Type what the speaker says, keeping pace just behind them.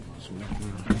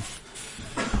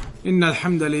إن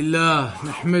الحمد لله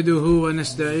نحمده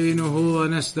ونستعينه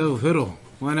ونستغفره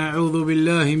ونعوذ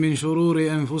بالله من شرور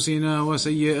أنفسنا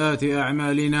وسيئات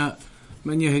أعمالنا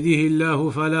من يهديه الله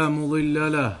فلا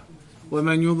مضل له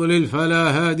ومن يضلل فلا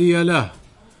هادي له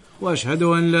وأشهد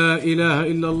أن لا إله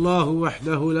إلا الله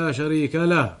وحده لا شريك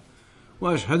له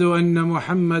وأشهد أن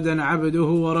محمدا عبده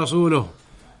ورسوله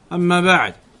أما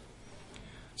بعد.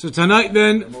 So tonight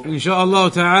then,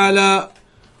 inshallah ta'ala,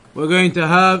 we're going to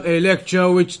have a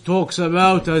lecture which talks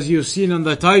about, as you've seen on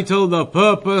the title, the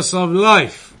purpose of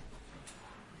life.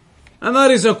 And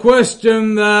that is a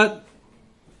question that,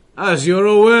 as you're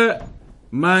aware,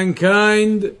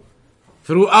 mankind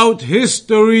throughout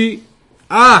history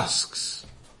asks.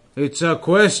 It's a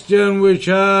question which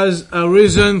has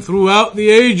arisen throughout the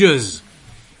ages.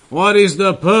 What is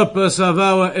the purpose of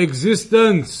our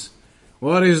existence?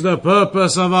 What is the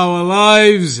purpose of our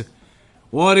lives?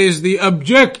 What is the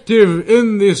objective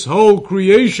in this whole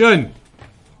creation?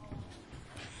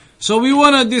 So we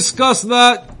want to discuss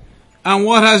that and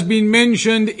what has been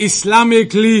mentioned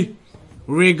Islamically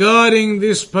regarding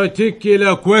this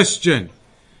particular question.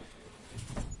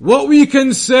 What we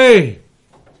can say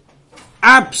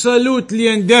absolutely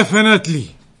and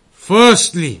definitely,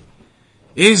 firstly,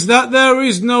 is that there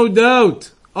is no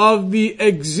doubt of the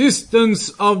existence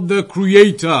of the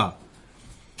Creator,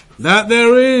 that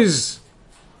there is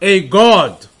a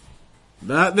God,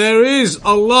 that there is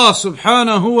Allah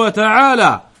subhanahu wa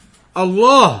ta'ala,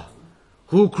 Allah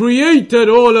who created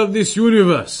all of this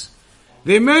universe.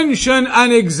 They mention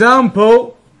an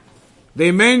example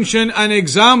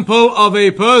of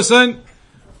a person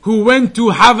who went to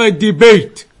have a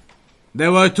debate.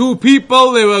 There were two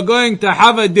people, they were going to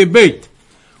have a debate.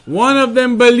 One of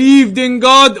them believed in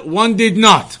God, one did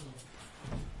not.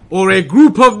 Or a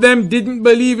group of them didn't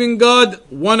believe in God,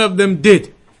 one of them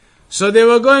did. So they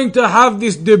were going to have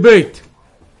this debate.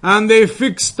 And they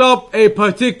fixed up a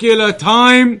particular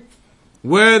time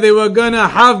where they were going to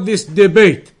have this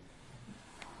debate.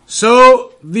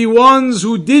 So the ones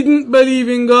who didn't believe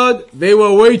in God, they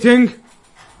were waiting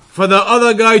for the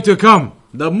other guy to come.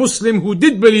 The Muslim who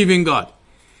did believe in God.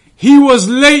 He was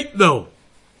late though.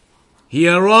 He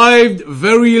arrived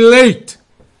very late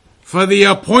for the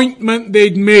appointment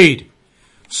they'd made.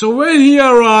 So when he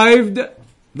arrived,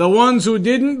 the ones who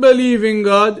didn't believe in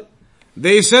God,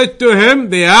 they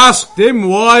asked him,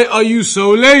 why are you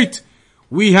so late?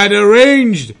 We had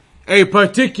arranged a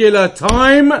particular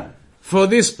time for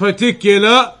this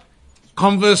particular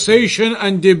conversation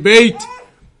and debate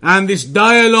and this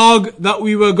dialogue that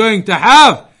we were going to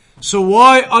have. So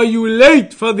why are you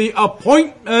late for the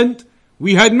appointment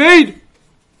we had made?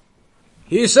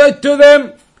 He said to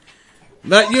them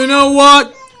that, you know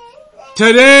what?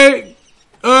 Today,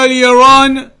 earlier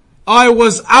on, I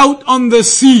was out on the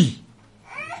sea.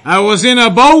 I was in a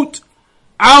boat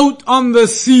out on the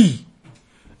sea.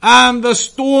 And the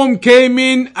storm came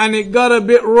in and it got a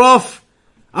bit rough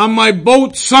and my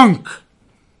boat sunk.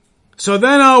 So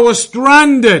then I was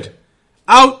stranded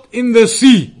out in the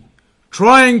sea,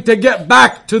 trying to get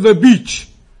back to the beach.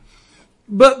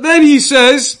 But then he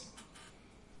says,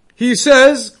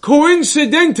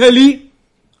 coincidentally,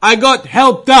 I got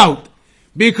helped out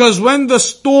because when the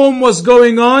storm was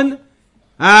going on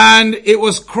and it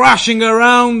was crashing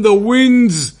around, the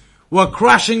winds were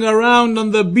crashing around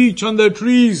on the beach, on the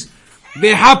trees,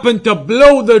 they happened to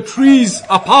blow the trees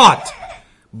apart.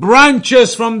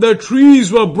 Branches from the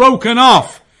trees were broken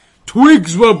off.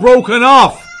 Twigs were broken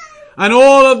off. And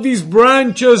all of these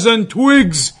branches and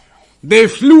twigs, they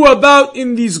flew about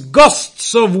in these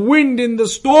gusts of wind in the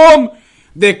storm.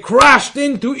 They crashed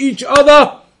into each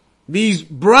other, these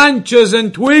branches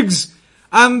and twigs,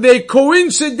 and they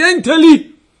coincidentally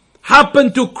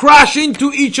happened to crash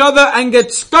into each other and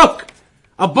get stuck.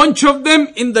 A bunch of them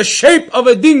in the shape of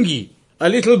a dinghy, a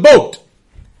little boat.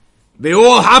 They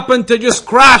all happened to just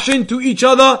crash into each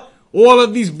other, all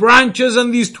of these branches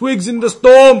and these twigs in the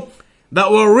storm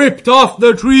that were ripped off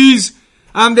the trees,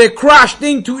 and they crashed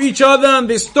into each other and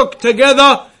they stuck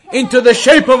together into the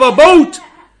shape of a boat,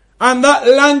 and that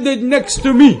landed next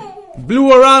to me.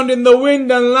 Blew around in the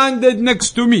wind and landed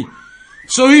next to me.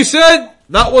 So he said,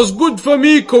 that was good for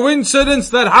me, coincidence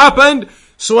that happened.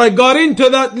 So I got into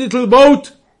that little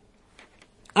boat.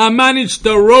 I managed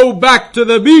to row back to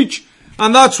the beach.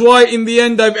 And that's why in the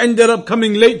end I've ended up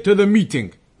coming late to the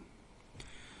meeting.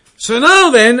 So now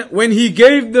then, when he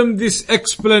gave them this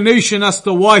explanation as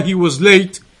to why he was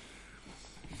late,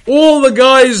 all the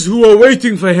guys who were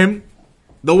waiting for him,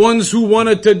 the ones who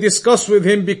wanted to discuss with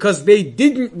him because they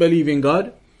didn't believe in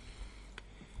God,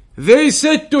 they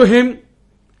said to him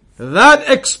that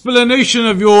explanation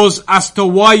of yours as to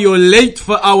why you're late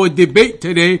for our debate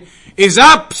today is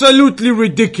absolutely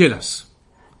ridiculous.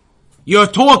 You're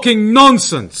talking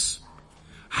nonsense.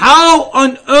 How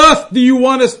on earth do you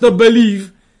want us to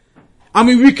believe? I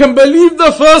mean, we can believe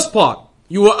the first part.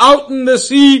 You were out in the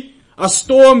sea, a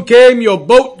storm came, your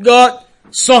boat got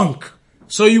sunk,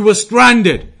 so you were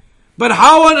stranded. But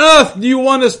how on earth do you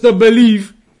want us to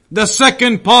believe the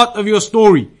second part of your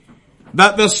story?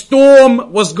 That the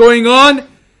storm was going on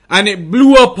and it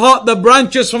blew apart the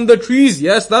branches from the trees.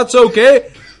 Yes, that's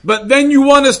okay. But then you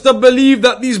want us to believe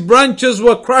that these branches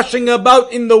were crashing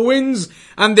about in the winds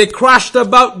and they crashed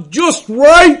about just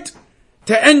right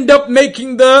to end up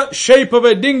making the shape of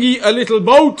a dinghy, a little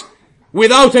boat,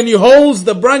 without any holes.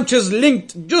 The branches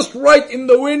linked just right in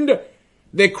the wind.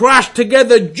 They crashed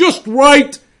together just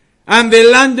right and they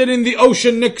landed in the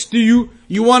ocean next to you.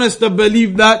 You want us to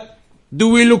believe that? Do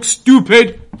we look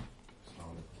stupid?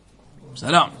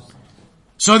 Salam.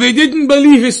 So they didn't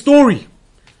believe his story.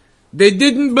 They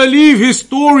didn't believe his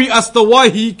story as to why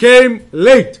he came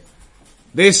late.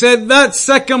 They said that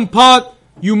second part,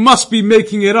 you must be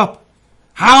making it up.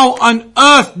 How on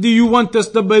earth do you want us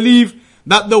to believe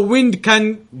that the wind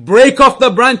can break off the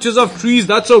branches of trees?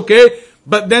 That's okay.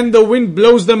 But then the wind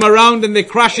blows them around and they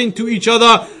crash into each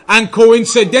other and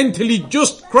coincidentally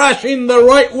just crash in the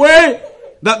right way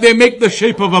that they make the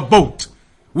shape of a boat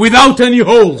without any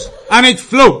holes and it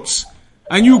floats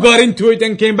and you got into it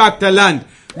and came back to land.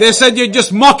 They said you're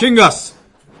just mocking us.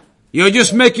 You're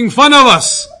just making fun of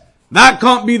us. That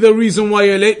can't be the reason why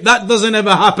you're late. That doesn't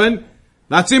ever happen.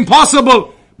 That's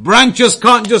impossible. Branches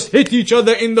can't just hit each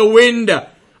other in the wind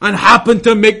and happen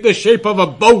to make the shape of a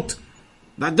boat.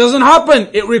 That doesn't happen.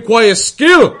 It requires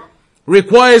skill.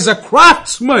 Requires a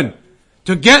craftsman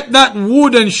to get that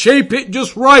wood and shape it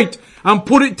just right and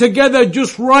put it together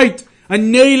just right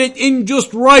and nail it in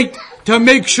just right to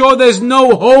make sure there's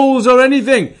no holes or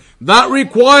anything. That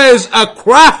requires a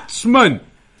craftsman.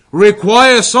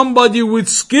 Requires somebody with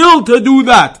skill to do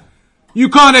that. You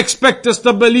can't expect us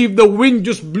to believe the wind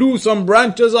just blew some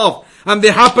branches off and they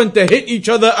happen to hit each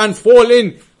other and fall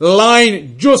in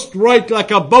line just right like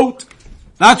a boat.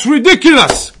 That's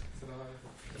ridiculous.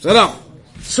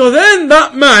 So then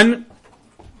that man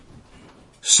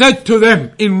said to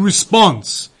them in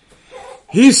response,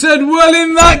 he said, well,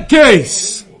 in that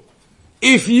case,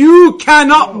 if you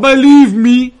cannot believe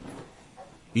me,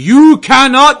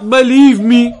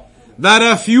 that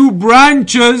a few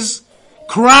branches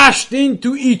crashed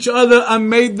into each other and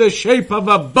made the shape of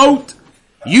a boat,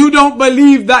 you don't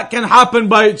believe that can happen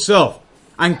by itself.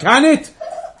 And can it?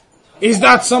 Is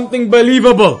that something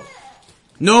believable?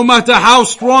 No matter how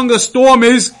strong a storm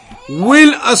is,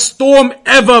 will a storm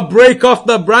ever break off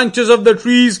the branches of the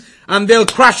trees and they'll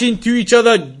crash into each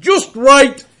other just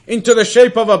right into the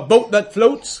shape of a boat that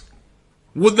floats?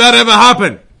 Would that ever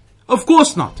happen? Of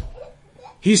course not.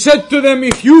 He said to them,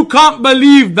 if you can't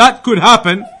believe that could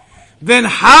happen, then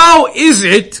how is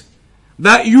it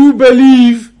that you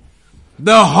believe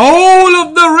the whole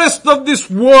of the rest of this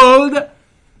world,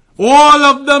 all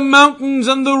of the mountains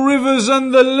and the rivers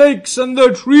and the lakes and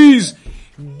the trees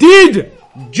did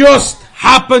just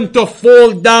happen to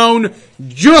fall down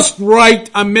just right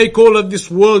and make all of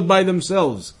this world by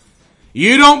themselves?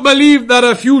 You don't believe that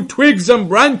a few twigs and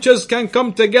branches can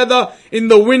come together in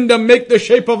the wind and make the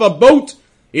shape of a boat?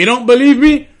 You don't believe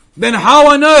me? Then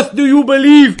how on earth do you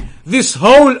believe this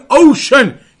whole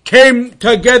ocean came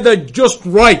together just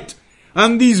right?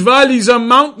 And these valleys and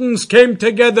mountains came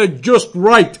together just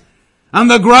right? And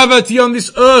the gravity on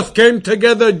this earth came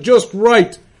together just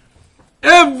right?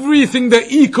 Everything, the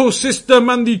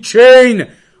ecosystem and the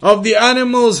chain of the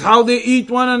animals, how they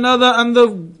eat one another, and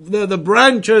the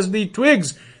branches, the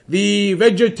twigs, the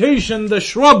vegetation, the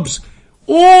shrubs,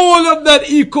 all of that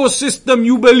ecosystem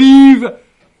you believe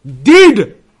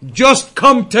did just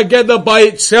come together by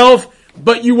itself,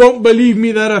 but you won't believe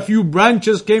me that a few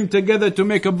branches came together to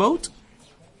make a boat?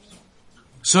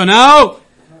 So now,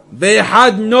 they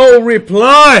had no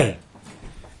reply.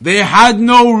 They had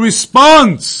no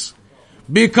response.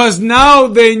 Because now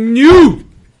they knew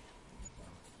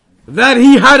that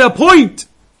he had a point.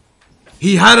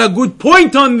 He had a good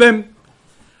point on them.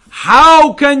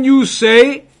 How can you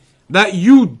say that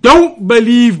you don't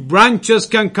believe branches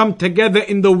can come together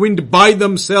in the wind by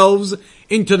themselves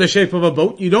into the shape of a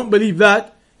boat? You don't believe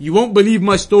that. You won't believe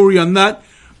my story on that.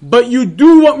 But you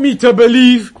do want me to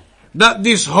believe that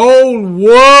this whole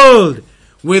world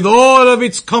with all of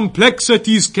its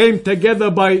complexities came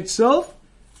together by itself?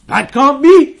 That can't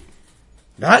be.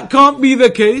 That can't be the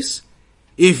case.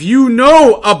 If you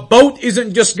know a boat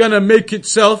isn't just gonna make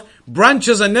itself,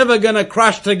 branches are never gonna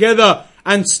crash together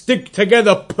and stick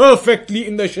together perfectly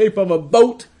in the shape of a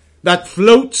boat that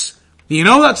floats. You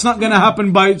know that's not going to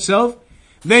happen by itself.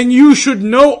 Then you should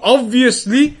know,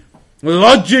 obviously,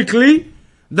 logically,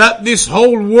 that this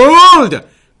whole world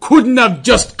couldn't have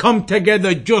just come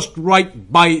together just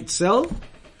right by itself.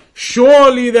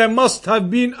 Surely there must have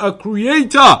been a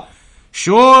creator.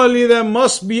 Surely there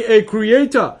must be a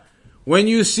creator. When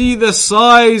you see the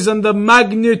size and the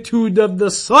magnitude of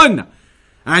the sun,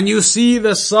 and you see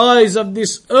the size of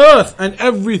this earth and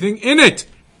everything in it,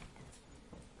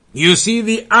 you see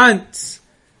the ants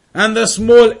and the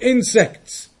small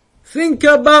insects. Think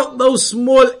about those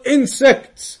small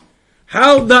insects.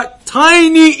 How that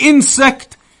tiny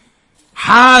insect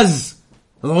has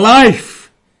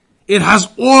life. It has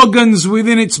organs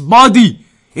within its body.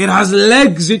 It has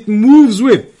legs it moves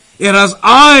with. It has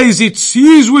eyes it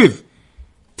sees with.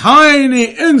 Tiny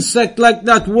insect like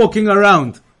that walking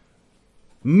around.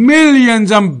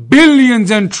 Millions and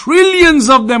billions and trillions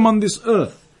of them on this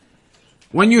earth.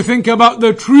 When you think about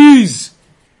the trees,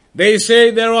 they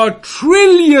say there are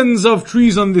trillions of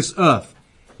trees on this earth.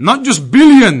 Not just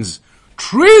billions,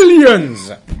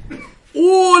 trillions.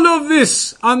 All of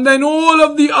this, and then all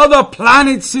of the other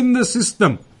planets in the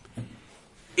system.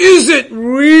 Is it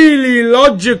really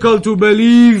logical to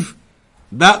believe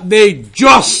that they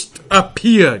just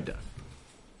appeared?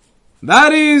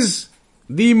 That is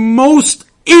the most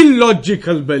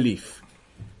illogical belief.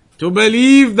 To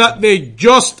believe that they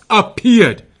just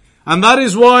appeared. And that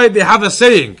is why they have a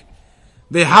saying.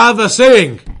 They have a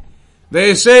saying.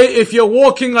 They say if you're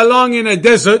walking along in a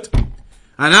desert,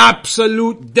 an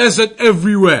absolute desert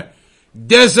everywhere,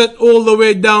 desert all the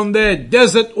way down there,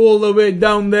 desert all the way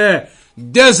down there,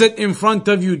 desert in front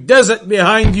of you, desert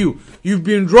behind you. You've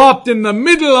been dropped in the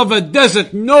middle of a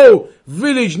desert, no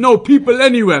village, no people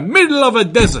anywhere, middle of a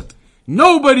desert,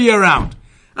 nobody around.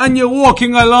 And you're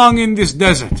walking along in this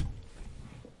desert.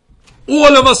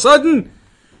 All of a sudden,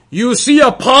 you see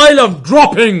a pile of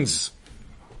droppings.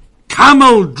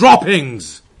 Camel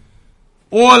droppings.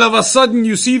 All of a sudden,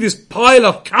 you see this pile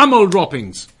of camel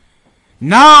droppings.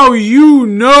 Now you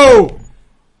know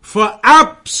for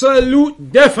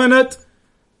absolute definite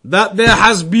that there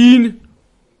has been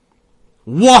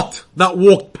what that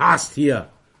walked past here?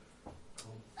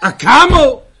 A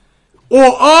camel? Or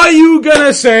are you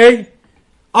gonna say,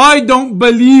 I don't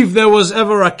believe there was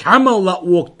ever a camel that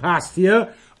walked past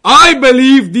here. I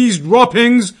believe these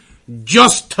droppings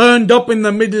just turned up in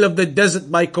the middle of the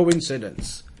desert by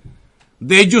coincidence.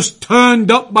 They just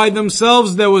turned up by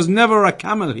themselves. There was never a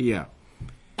camel here.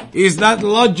 Is that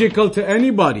logical to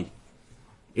anybody?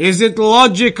 Is it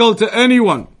logical to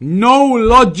anyone? No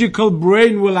logical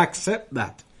brain will accept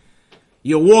that.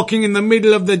 You're walking in the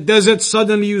middle of the desert,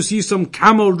 suddenly you see some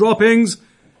camel droppings.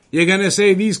 You're going to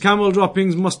say these camel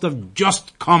droppings must have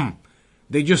just come.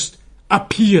 They just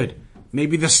appeared.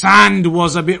 Maybe the sand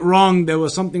was a bit wrong. There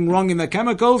was something wrong in the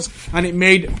chemicals and it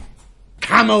made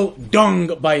camel dung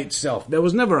by itself. There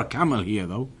was never a camel here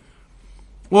though.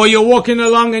 Or you're walking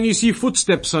along and you see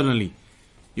footsteps suddenly.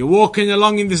 You're walking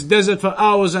along in this desert for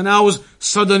hours and hours.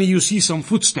 Suddenly you see some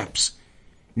footsteps.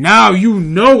 Now you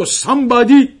know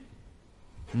somebody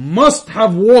must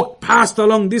have walked past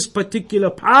along this particular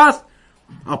path,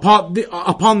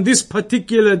 upon this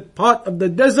particular part of the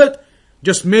desert,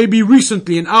 just maybe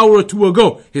recently, an hour or two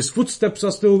ago. His footsteps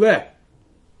are still there.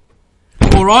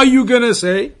 Or are you gonna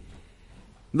say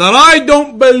that I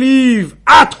don't believe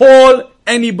at all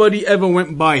anybody ever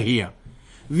went by here?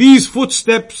 These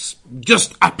footsteps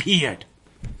just appeared.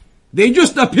 They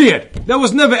just appeared. There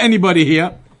was never anybody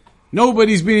here.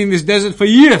 Nobody's been in this desert for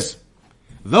years.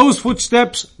 Those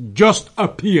footsteps just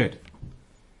appeared.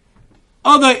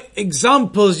 Other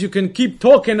examples, you can keep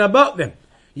talking about them.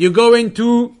 You go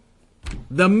into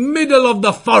the middle of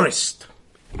the forest,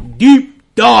 deep,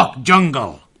 dark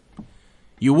jungle.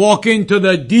 You walk into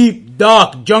the deep,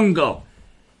 dark jungle,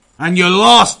 and you're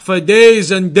lost for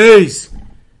days and days.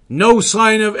 No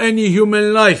sign of any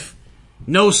human life.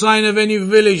 No sign of any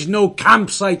village, no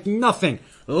campsite, nothing.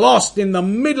 Lost in the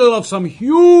middle of some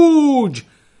huge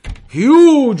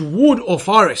wood or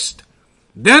forest.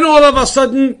 Then all of a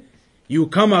sudden, you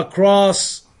come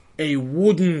across a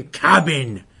wooden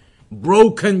cabin.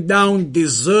 Broken down,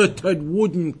 deserted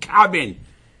wooden cabin.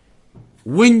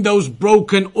 Windows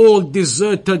broken, all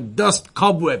deserted, dust,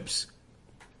 cobwebs.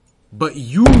 But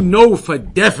you know for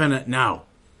definite now,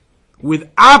 with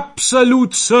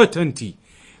absolute certainty,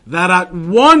 that at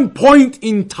one point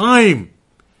in time,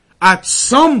 at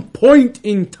some point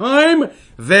in time,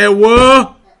 there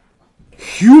were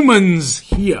humans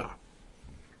here.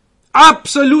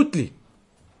 Absolutely.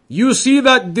 You see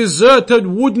that deserted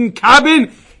wooden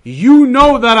cabin? You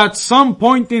know that at some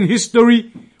point in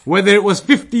history, whether it was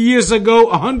 50 years ago,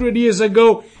 100 years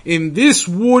ago, in this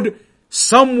wood,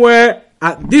 somewhere,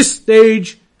 at this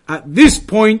stage, at this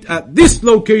point, at this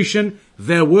location,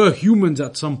 there were humans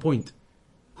at some point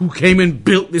who came and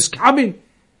built this cabin.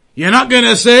 You're not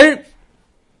gonna say,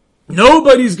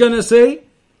 nobody's gonna say,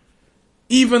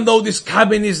 even though this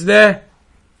cabin is there,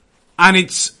 and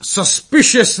it's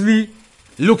suspiciously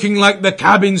looking like the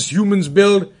cabins humans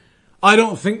build, I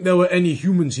don't think there were any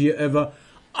humans here ever.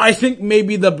 I think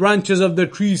maybe the branches of the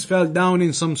trees fell down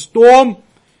in some storm,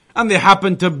 and they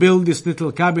happened to build this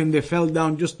little cabin. They fell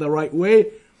down just the right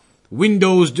way.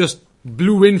 Windows just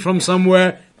blew in from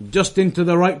somewhere, just into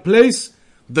the right place.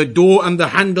 The door and the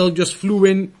handle just flew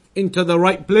into the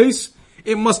right place.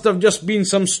 It must have just been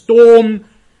some storm,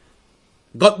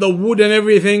 got the wood and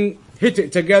everything, hit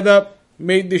it together,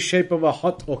 made the shape of a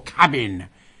hut or cabin.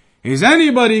 Is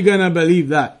anybody gonna believe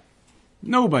that?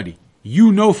 Nobody.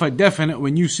 You know for definite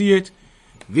when you see it,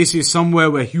 this is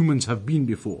somewhere where humans have been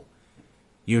before.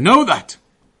 You know that.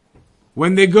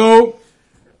 When they go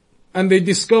and they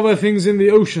discover things in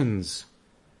the oceans,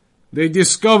 they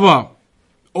discover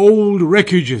old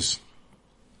wreckages,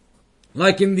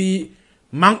 like in the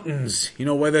mountains,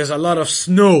 where there's a lot of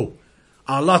snow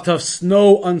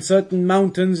on certain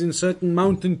mountains, in certain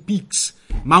mountain peaks,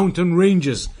 mountain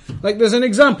ranges. Like there's an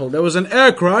example, there was an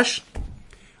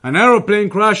aeroplane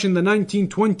crash in the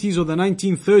 1920s or the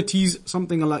 1930s,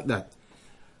 something like that.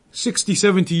 60,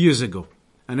 70 years ago.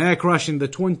 An air crash in the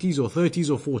 20s or 30s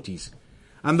or 40s.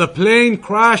 And the plane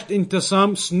crashed into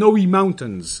some snowy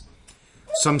mountains.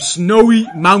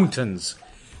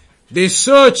 They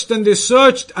searched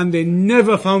and they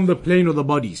never found the plane or the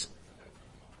bodies.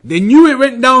 They knew it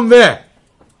went down there.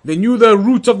 They knew the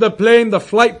route of the plane, the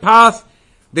flight path.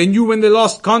 They knew when they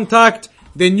lost contact.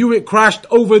 They knew it crashed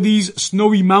over these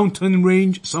snowy mountain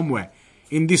range somewhere.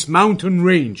 In this mountain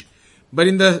range. But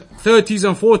in the 30s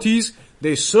and 40s,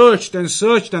 they searched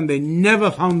and they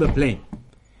never found the plane.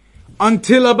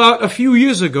 Until about a few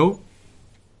years ago,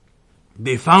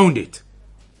 they found it.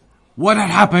 What had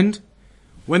happened?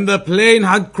 When the plane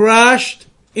had crashed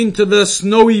into the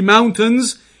snowy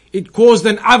mountains, it caused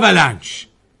an avalanche.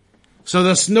 So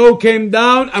the snow came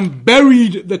down and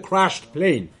buried the crashed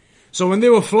plane. So when they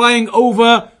were flying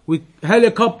over with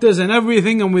helicopters and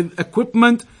everything and with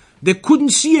equipment, they couldn't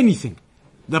see anything.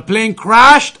 The plane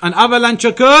crashed, an avalanche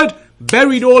occurred,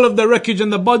 buried all of the wreckage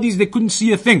and the bodies, they couldn't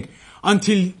see a thing.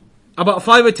 Until about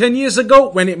 5 or 10 years ago,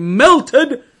 when it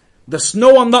melted, the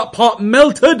snow on that part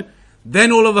melted,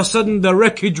 then all of a sudden the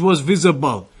wreckage was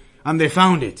visible. And they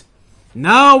found it.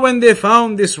 Now when they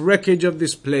found this wreckage of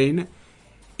this plane,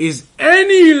 is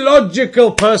any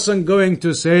logical person going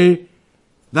to say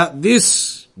that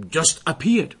this just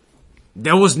appeared?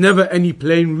 There was never any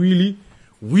plane really.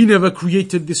 We never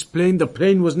created this plane. The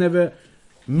plane was never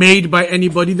made by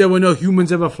anybody. There were no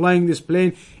humans ever flying this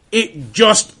plane. It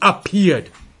just appeared.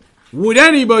 Would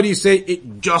anybody say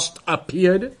it just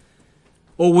appeared?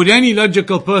 Or would any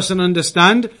logical person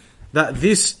understand that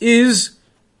this is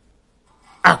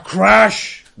a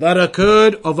crash that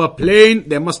occurred of a plane?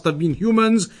 There must have been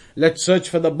humans. Let's search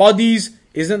for the bodies.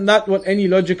 Isn't that what any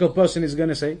logical person is going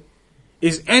to say?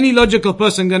 Is any logical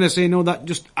person going to say, no, that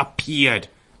just appeared.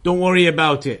 Don't worry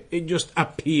about it. It just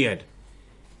appeared.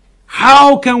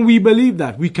 How can we believe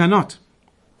that? We cannot.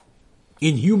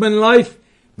 In human life,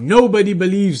 nobody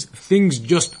believes things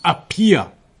just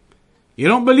appear. You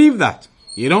don't believe that.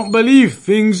 You don't believe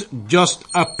things just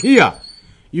appear.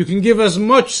 You can give as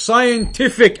much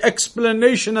scientific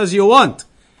explanation as you want.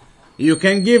 You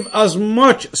can give as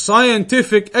much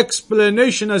scientific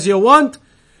explanation as you want,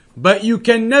 but you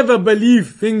can never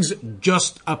believe things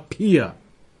just appear.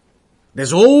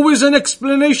 There's always an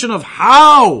explanation of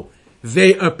how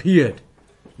they appeared.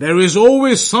 There is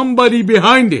always somebody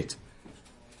behind it.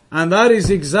 And that is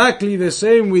exactly the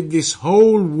same with this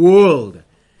whole world.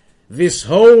 This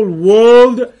whole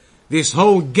world, this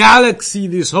whole galaxy,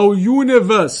 this whole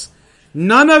universe.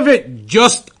 None of it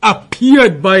just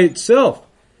appeared by itself.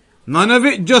 None of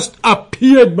it just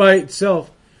appeared by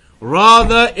itself.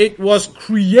 Rather, it was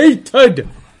created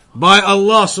by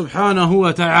Allah subhanahu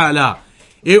wa ta'ala.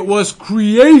 It was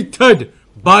created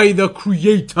by the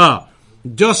Creator.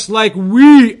 Just like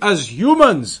we as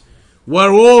humans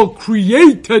were all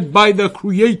created by the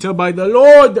Creator, by the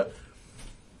Lord.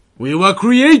 We were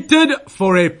created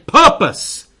for a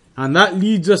purpose. And that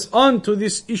leads us on to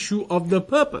this issue of the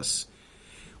purpose.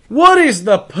 What is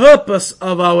the purpose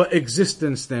of our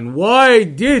existence then? Why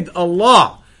did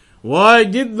Allah, why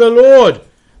did the Lord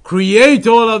create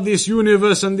all of this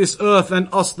universe and this earth and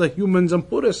us the humans and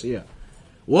put us here?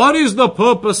 What is the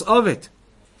purpose of it?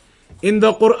 In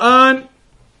the Quran,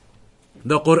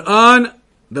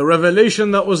 the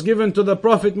revelation that was given to the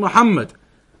Prophet Muhammad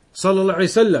sallallahu alaihi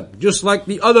wasallam, just like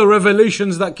the other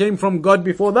revelations that came from God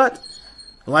before that,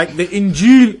 like the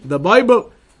Injil, the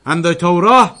Bible, and the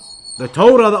Torah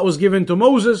that was given to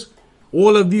Moses,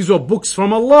 all of these were books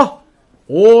from Allah.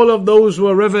 All of those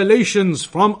were revelations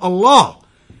from Allah.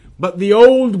 But the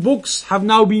old books have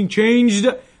now been changed.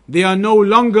 They are no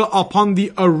longer upon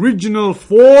the original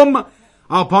form,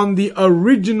 upon the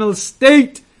original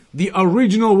state, the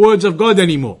original words of God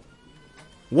anymore.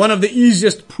 One of the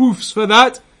easiest proofs for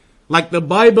that, like the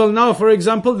Bible now, for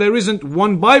example, there isn't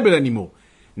one Bible anymore.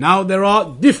 Now there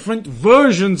are different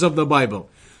versions of the Bible.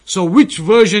 So which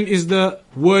version is the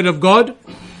Word of God?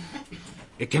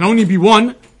 It can only be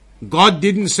one. God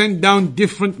didn't send down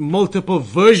different multiple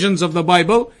versions of the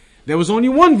Bible. There was only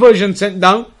one version sent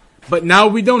down. But now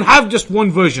we don't have just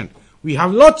one version. We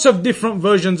have lots of different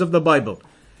versions of the Bible.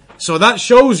 So that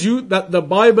shows you that the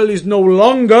Bible is no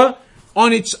longer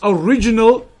on its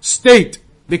original state.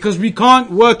 Because we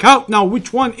can't work out now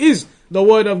which one is the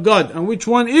Word of God and which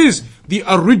one is the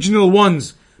original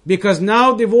ones. Because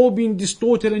now they've all been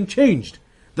distorted and changed.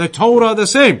 The Torah the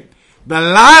same. The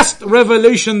last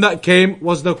revelation that came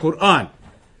was the Quran.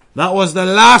 That was the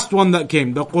last one that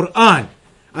came, the Quran.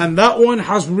 And that one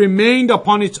has remained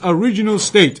upon its original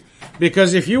state.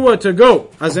 Because if you were to go,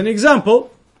 as an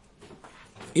example,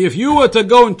 if you were to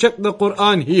go and check the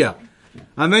Quran here,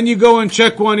 and then you go and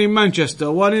check one in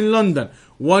Manchester, one in London,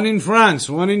 one in France,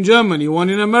 one in Germany, one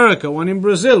in America, one in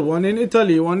Brazil, one in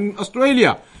Italy, one in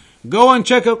Australia. Go and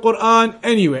check a Quran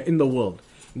anywhere in the world.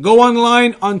 Go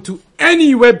online onto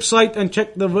any website and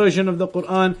check the version of the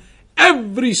Quran.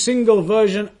 Every single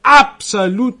version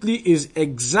absolutely is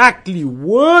exactly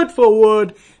word for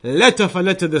word, letter for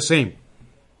letter the same.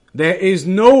 There is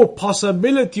no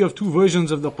possibility of two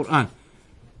versions of the Quran.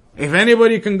 If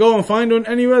anybody can go and find one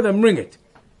anywhere, then bring it.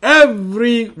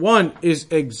 Every one is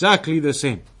exactly the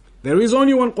same. There is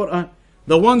only one Quran.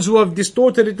 The ones who have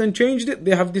distorted it and changed it,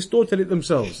 they have distorted it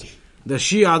themselves. The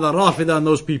Shia, the Rafida, and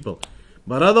those people.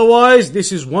 But otherwise,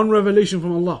 this is one revelation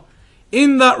from Allah.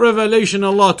 In that revelation,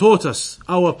 Allah taught us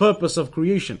our purpose of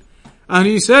creation. And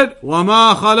He said,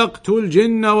 وَمَا خَلَقْتُ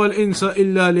الْجِنَّ وَالْإِنسَ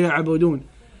إِلَّا لِيَعْبُدُونَ.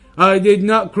 I did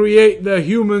not create the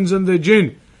humans and the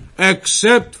jinn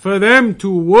except for them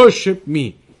to worship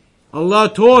me.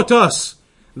 Allah taught us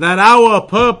that our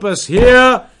purpose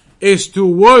here is to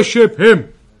worship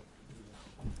Him.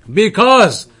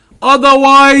 Because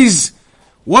otherwise,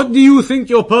 what do you think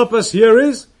your purpose here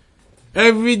is?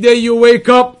 Every day you wake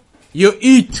up, you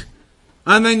eat,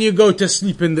 and then you go to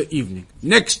sleep in the evening.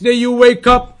 Next day you wake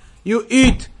up, you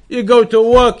eat, you go to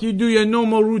work, you do your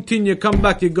normal routine, you come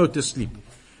back, you go to sleep.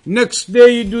 Next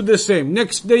day you do the same.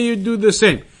 Next day you do the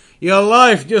same. Your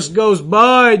life just goes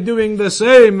by doing the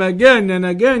same again and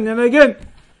again and again.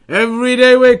 Every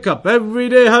day wake up, every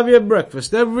day have your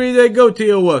breakfast, every day go to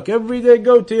your work, every day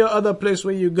go to your other place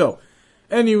where you go.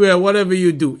 Anywhere, whatever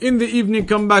you do. In the evening,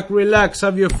 come back, relax,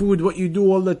 have your food, what you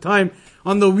do all the time.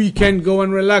 On the weekend, go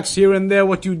and relax here and there,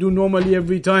 what you do normally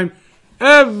every time.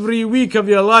 Every week of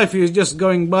your life is just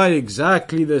going by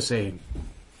exactly the same.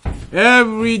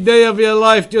 Every day of your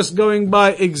life just going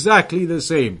by exactly the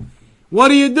same.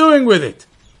 What are you doing with it?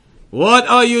 What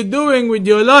are you doing with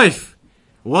your life?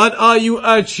 What are you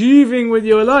achieving with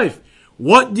your life?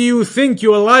 What do you think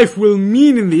your life will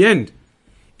mean in the end?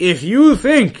 If you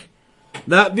think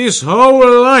that this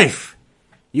whole life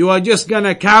you are just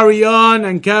gonna carry on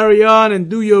and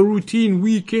do your routine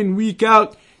week in, week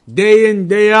out, day in,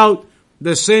 day out,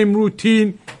 the same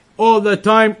routine all the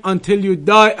time until you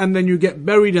die and then you get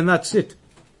buried and that's it.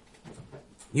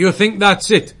 You think that's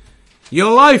it.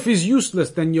 Your life is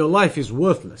useless, then your life is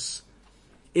worthless.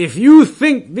 If you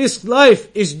think this life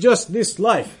is just this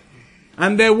life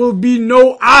and there will be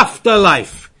no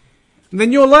afterlife,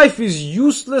 then your life is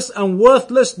useless and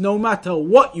worthless no matter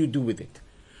what you do with it.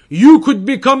 You could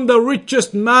become the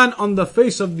richest man on the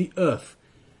face of the earth.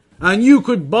 And you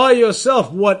could buy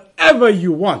yourself whatever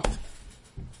you want.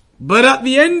 But at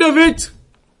the end of it,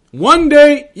 one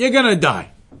day you're gonna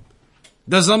die.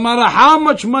 Doesn't matter how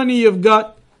much money you've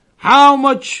got, how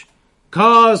much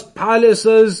cars,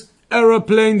 palaces,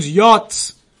 aeroplanes,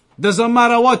 yachts. Doesn't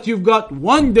matter what you've got,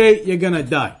 one day you're gonna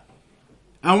die.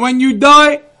 And when you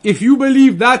die, if you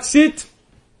believe that's it,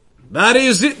 that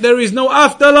is it, there is no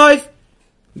afterlife,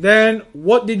 then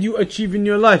what did you achieve in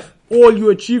your life? All you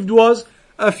achieved was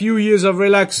a few years of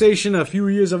relaxation, a few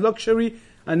years of luxury,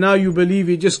 and now you believe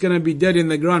you're just gonna be dead in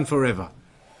the ground forever.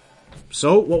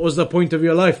 So, what was the point of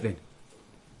your life then?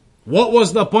 What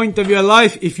was the point of your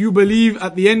life if you believe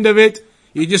at the end of it,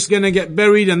 you're just gonna get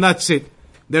buried and that's it?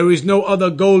 There is no other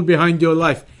goal behind your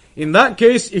life. In that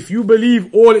case, if you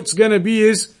believe all it's gonna be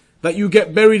is that you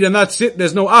get buried and that's it,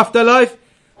 there's no afterlife,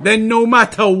 then no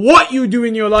matter what you do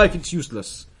in your life, it's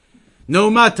useless. No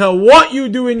matter what you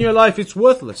do in your life, it's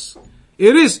worthless.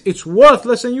 It's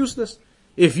worthless and useless.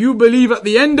 If you believe at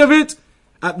the end of it,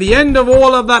 at the end of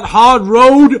all of that hard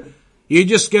road, you're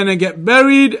just gonna get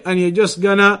buried and you're just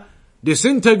gonna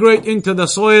disintegrate into the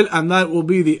soil, and that will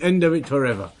be the end of it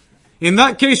forever. In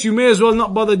that case, you may as well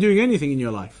not bother doing anything in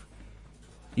your life.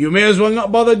 You may as well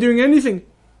not bother doing anything.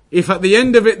 If at the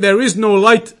end of it there is no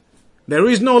light, there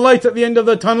is no light at the end of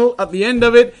the tunnel, at the end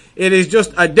of it, it is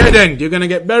just a dead end. You're gonna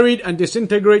get buried and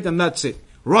disintegrate and that's it.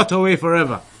 Rot away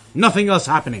forever. Nothing else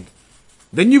happening.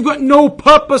 Then you've got no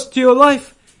purpose to your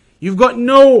life. You've got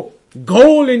no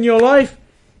goal in your life.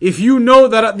 If you know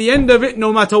that at the end of it,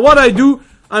 no matter what I do,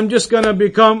 I'm just gonna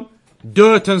become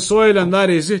dirt and soil and that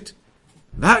is it.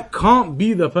 That can't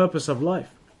be the purpose of life.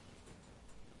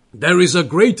 There is a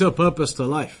greater purpose to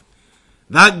life.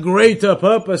 That greater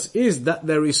purpose is that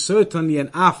there is certainly an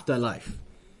afterlife.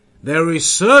 There is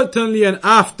certainly an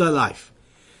afterlife.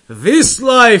 This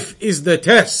life is the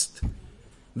test.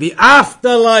 The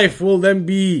afterlife will then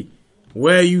be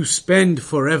where you spend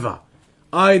forever,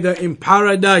 either in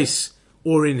paradise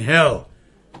or in hell.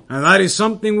 And that is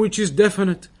something which is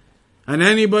definite. And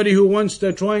anybody who wants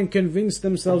to try and convince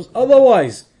themselves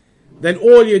otherwise, then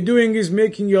all you're doing is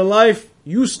making your life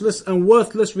useless and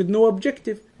worthless with no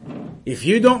objective. If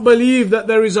you don't believe that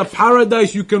there is a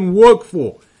paradise you can work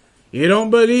for, you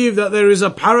don't believe that there is a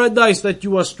paradise that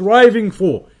you are striving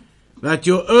for, that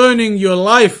you're earning your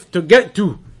life to get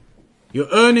to, you're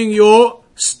earning your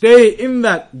stay in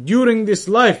that during this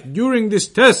life, during this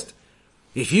test.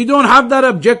 If you don't have that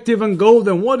objective and goal,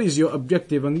 then what is your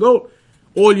objective and goal?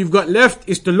 All you've got left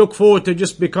is to look forward to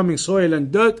just becoming soil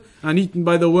and dirt and eaten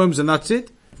by the worms, and that's it.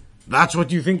 That's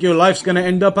what you think your life's going to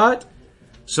end up at?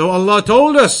 So Allah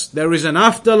told us there is an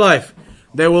afterlife.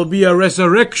 There will be a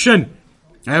resurrection.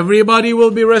 Everybody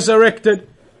will be resurrected.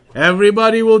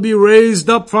 Everybody will be raised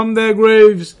up from their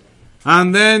graves.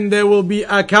 And then there will be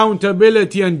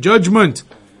accountability and judgment.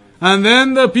 And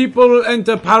then the people will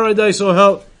enter paradise or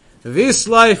hell. This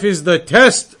life is the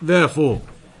test, therefore.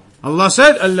 Allah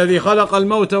said, الَّذِي خَلَقَ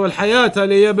الْمَوْتَ وَالْحَيَاةَ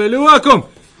لِيَبْلُوَكُمْ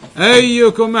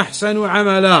أَيُّكُمْ أَحْسَنُ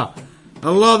عَمَلًا.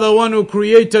 Allah, the one who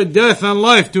created death and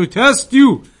life to test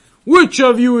you. Which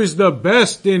of you is the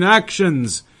best in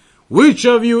actions? Which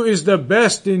of you is the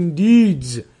best in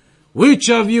deeds? Which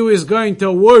of you is going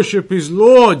to worship his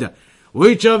Lord?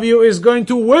 Which of you is going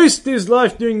to waste his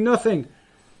life doing nothing?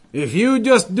 If you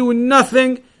just do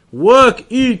nothing, work,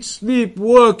 eat, sleep,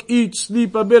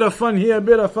 a bit of fun here, a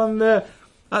bit of fun there,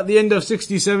 at the end of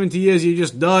 60, 70 years you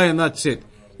just die and that's it.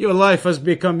 Your life has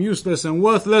become useless and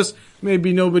worthless.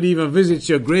 Maybe nobody even visits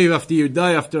your grave after you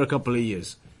die after a couple of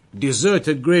years.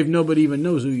 Deserted grave, nobody even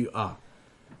knows who you are.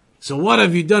 So what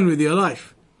have you done with your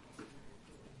life?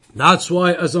 That's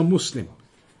why as a Muslim,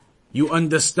 you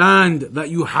understand that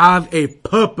you have a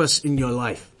purpose in your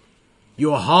life.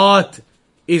 Your heart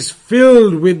is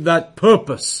filled with that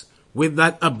purpose, with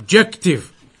that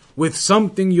objective, with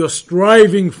something you're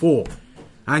striving for.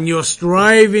 And you're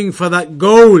striving for that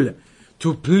goal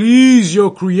to please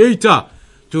your Creator,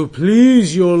 to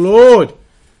please your Lord,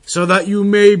 so that you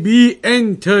may be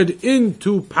entered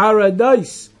into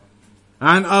paradise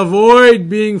and avoid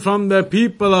being from the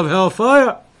people of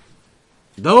hellfire.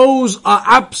 Those are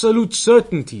absolute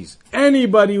certainties.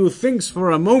 Anybody who thinks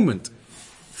about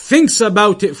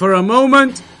it for a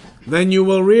moment, then you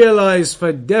will realize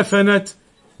for definite,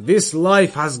 this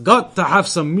life has got to have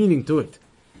some meaning to it.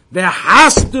 There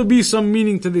has to be some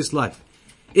meaning to this life.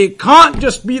 It can't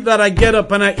just be that I get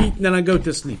up and I eat and then I go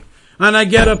to sleep. And I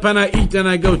get up and I eat and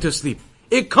I go to sleep.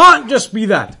 It can't just be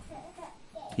that.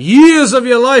 Years of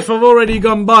your life have already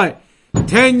gone by.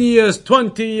 10 years,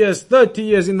 20 years, 30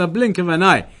 years in the blink of an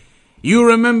eye. You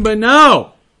remember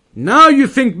now. Now you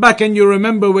think back and you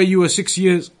remember where you were 6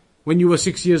 years, when you were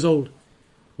 6 years old.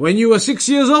 When you were 6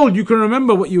 years old, you can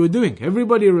remember what you were doing.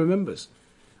 Everybody remembers.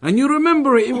 And you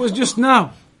remember it was just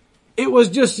now. It was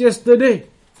just yesterday.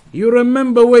 You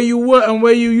remember where you were and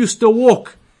where you used to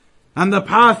walk. And the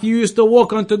path you used to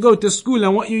walk on to go to school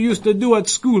and what you used to do at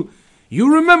school.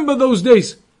 You remember those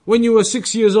days when you were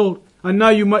 6 years old. And now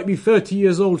you might be 30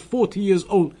 years old, 40 years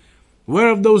old. Where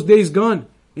have those days gone?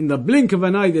 In the blink of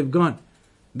an eye they've gone.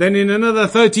 Then in another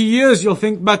 30 years you'll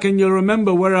think back and you'll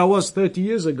remember where I was 30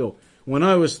 years ago. When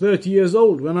I was 30 years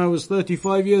old, when I was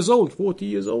 35 years old, 40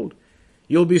 years old.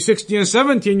 You'll be 60 and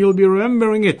 70 and you'll be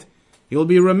remembering it. You'll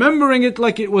be remembering it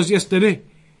like it was yesterday.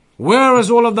 Where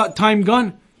has all of that time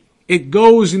gone? It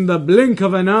goes in the blink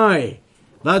of an eye.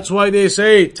 That's why they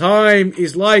say time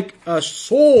is like a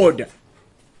sword.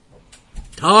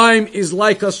 Time is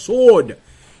like a sword.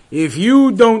 If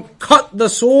you don't cut the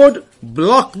sword,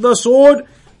 block the sword,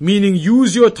 meaning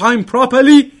use your time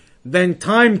properly, then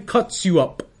time cuts you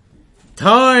up.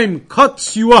 Time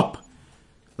cuts you up.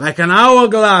 Like an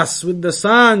hourglass with the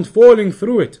sand falling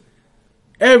through it.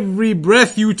 Every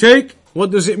breath you take,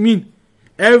 what does it mean?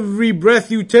 Every breath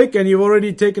you take, and you've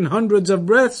already taken hundreds of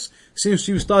breaths since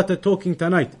you started talking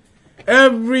tonight.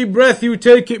 Every breath you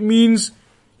take, it means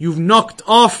you've knocked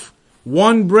off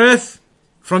one breath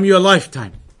from your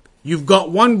lifetime. You've got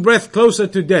one breath closer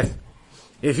to death.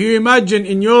 If you imagine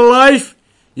in your life,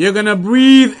 you're gonna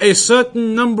breathe a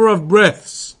certain number of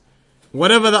breaths.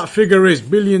 Whatever that figure is,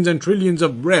 billions and trillions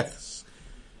of breaths.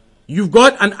 You've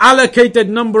got an allocated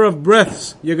number of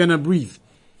breaths you're gonna breathe.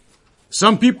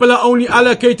 Some people are only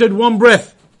allocated one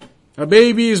breath. A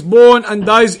baby is born and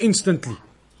dies instantly.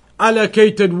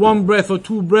 Allocated one breath or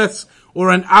two breaths or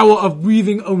an hour of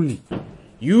breathing only.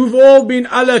 You've all been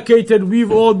allocated,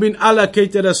 we've all been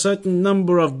allocated a certain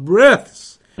number of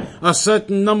breaths, a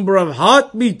certain number of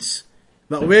heartbeats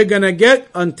that we're gonna get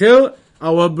until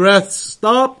our breaths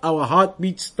stop, our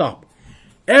heartbeats stop.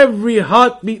 Every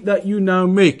heartbeat that you now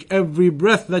make, every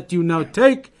breath that you now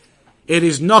take, it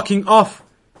is knocking off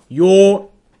your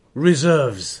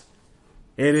reserves.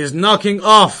 It is knocking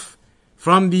off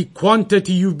from the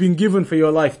quantity you've been given for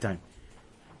your lifetime.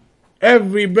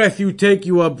 Every breath you take,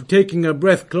 you are taking a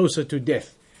breath closer to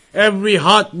death. Every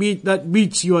heartbeat that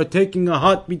beats, you are taking a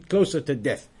heartbeat closer to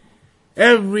death.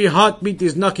 Every heartbeat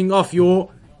is knocking off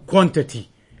your quantity.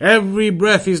 Every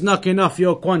breath is knocking off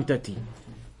your quantity.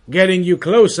 Getting you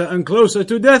closer and closer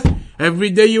to death. Every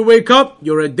day you wake up,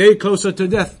 you're a day closer to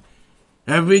death.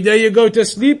 Every day you go to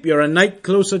sleep, you're a night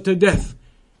closer to death.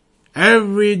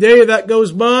 Every day that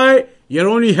goes by, you're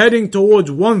only heading towards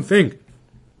one thing,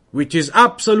 which is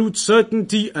absolute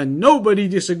certainty, and nobody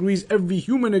disagrees. Every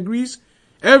human agrees.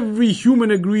 Every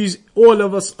human agrees. All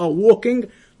of us are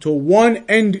walking to one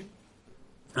end,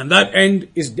 and that end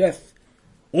is death.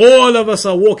 All of us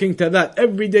are walking to that.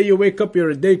 Every day you wake up,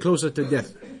 you're a day closer to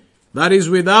death. That is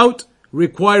without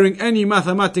requiring any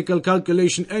mathematical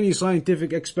calculation, any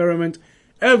scientific experiment.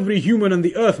 Every human on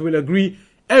the earth will agree.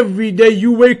 Every day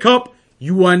you wake up,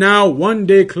 you are now one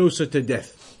day closer to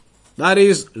death. That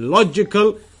is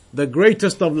logical, the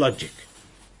greatest of logic.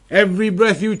 Every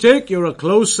breath you take, you're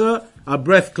a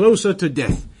breath closer to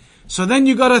death. So then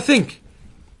you gotta think,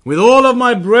 with all of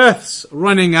my breaths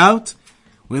running out,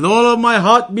 with all of my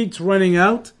heartbeats running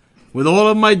out, with all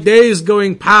of my days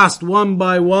going past one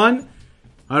by one,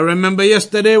 I remember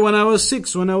yesterday when I was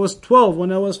 6, when I was 12,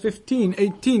 when I was 15,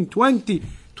 18, 20,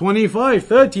 25,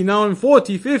 30, now I'm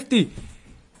 40, 50.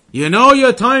 You know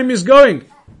your time is going.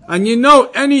 And you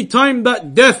know any time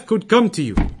that death could come to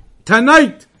you.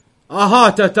 Tonight, a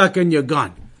heart attack and you're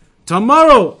gone.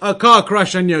 Tomorrow, a car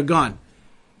crash and you're gone.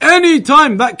 Any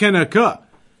time that can occur.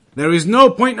 There is no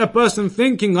point a person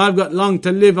thinking, I've got long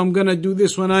to live, I'm gonna do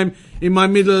this when I'm in my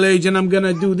middle age, and I'm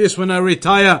gonna do this when I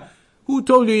retire. Who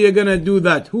told you you're gonna do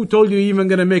that? Who told you you're even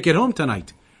gonna make it home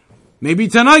tonight? Maybe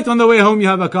tonight on the way home you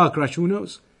have a car crash, who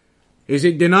knows? Is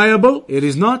it deniable? It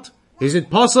is not. Is it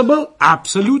possible?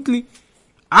 Absolutely.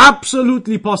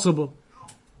 Absolutely possible.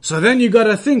 So then you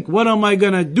gotta think, what am I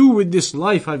gonna do with this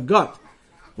life I've got?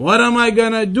 What am I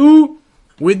gonna do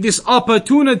with this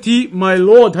opportunity my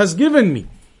Lord has given me?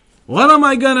 What am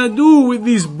I gonna do with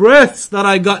these breaths that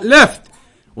I got left?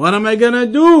 What am I gonna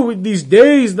do with these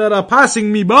days that are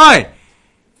passing me by?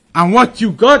 And what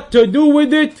you got to do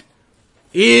with it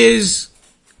is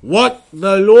what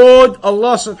the Lord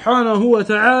Allah subhanahu wa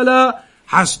ta'ala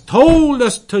has told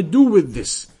us to do with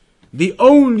this. The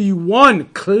only one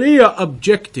clear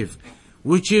objective,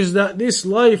 which is that this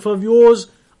life of yours,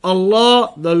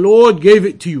 Allah, the Lord, gave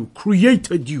it to you,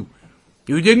 created you.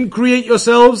 You didn't create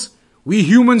yourselves. We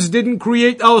humans didn't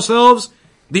create ourselves.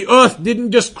 The earth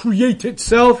didn't just create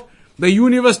itself. The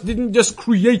universe didn't just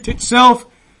create itself.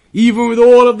 Even with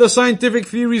all of the scientific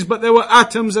theories, but there were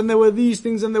atoms and there were these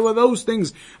things and there were those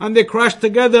things and they crashed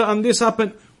together and this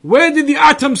happened. Where did the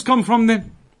atoms come from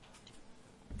then?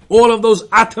 All of those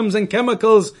atoms and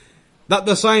chemicals that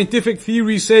the scientific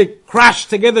theories say crashed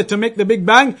together to make the Big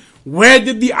Bang. Where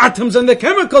did the atoms and the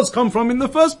chemicals come from in the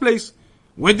first place?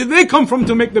 Where did they come from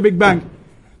to make the Big Bang?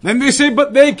 Then they say,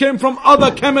 but they came from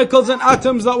other chemicals and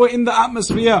atoms that were in the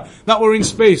atmosphere, that were in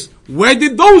space. Where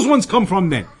did those ones come from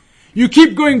then? You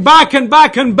keep going back and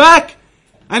back and back,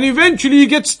 and eventually you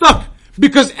get stuck.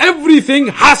 Because everything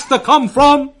has to come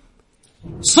from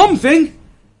something.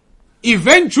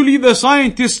 Eventually the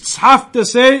scientists have to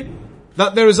say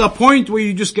that there is a point where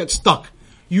you just get stuck.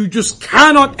 you just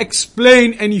cannot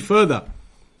explain any further.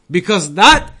 Because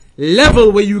that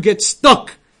level where you get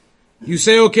stuck, you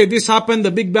say, okay, this happened,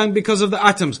 the Big Bang, because of the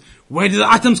atoms. Where did the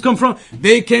atoms come from?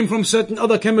 They came from certain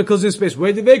other chemicals in space.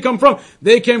 Where did they come from?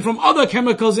 They came from other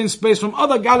chemicals in space, from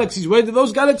other galaxies. Where did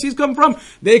those galaxies come from?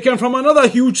 They came from another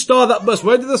huge star that burst.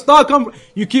 Where did the star come from?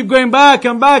 You keep going back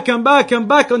and back and back and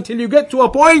back until you get to a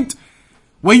point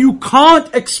where you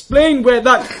can't explain where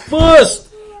that first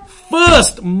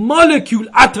molecule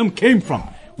atom came from.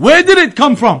 Where did it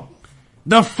come from?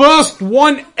 The first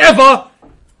one ever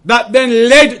that then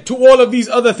led to all of these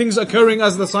other things occurring,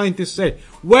 as the scientists say.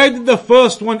 Where did the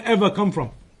first one ever come from?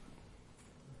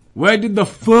 Where did the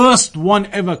first one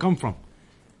ever come from?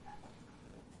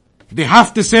 They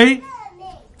have to say,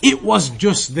 it was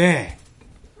just there.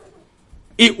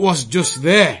 It was just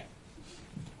there.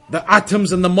 The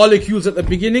atoms and the molecules at the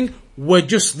beginning were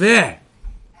just there.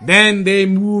 Then they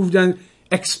moved, and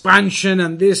expansion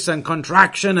and this and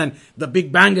contraction and the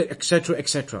Big Bang, etc.,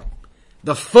 etc.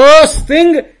 The first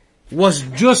thing was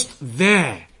just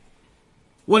there.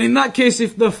 Well, in that case,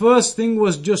 if the first thing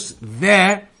was just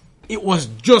there, it was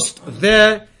just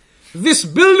there. This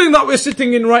building that we're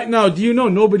sitting in right now, do you know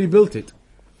nobody built it?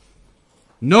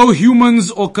 No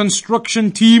humans or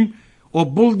construction team or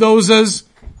bulldozers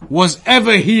was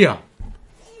ever here.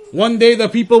 One day the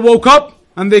people woke up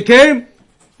and they came,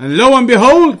 and lo and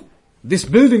behold, this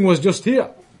building was just here.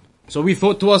 So we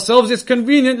thought to ourselves, it's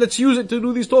convenient, let's use it to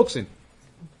do these talks in.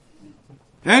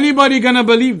 Anybody gonna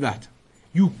believe that?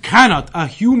 You cannot, a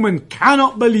human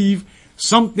cannot believe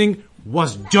something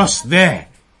was just there.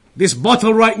 This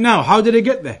bottle right now, how did it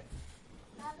get there?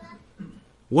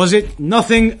 Was it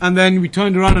nothing and then we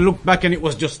turned around and looked back and it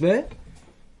was just there?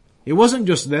 It wasn't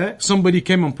just there. Somebody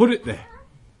came and put it there.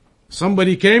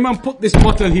 Somebody came and put this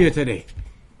bottle here today.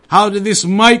 How did this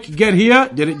mic get here?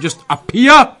 Did it just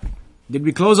appear? Did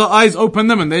we close our eyes, open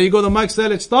them, and there you go, the mic's there,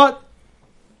 let's start?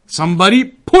 Somebody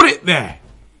put it there.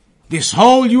 This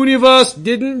whole universe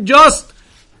didn't just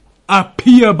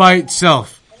appear by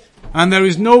itself. And there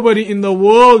is nobody in the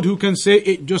world who can say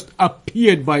it just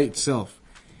appeared by itself.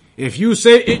 If you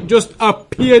say it just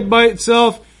appeared by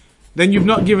itself, then you've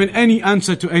not given any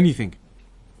answer to anything.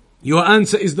 Your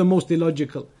answer is the most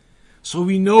illogical. So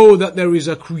we know that there is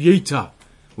a creator.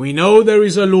 We know there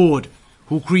is a Lord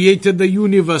who created the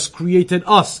universe, created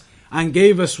us, and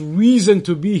gave us reason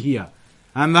to be here.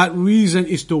 And that reason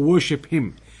is to worship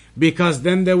Him. Because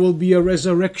then there will be a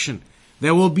resurrection.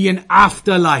 There will be an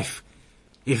afterlife.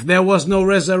 If there was no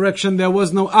resurrection, there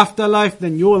was no afterlife,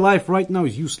 then your life right now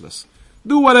is useless.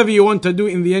 Do whatever you want to do,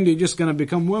 in the end you're just going to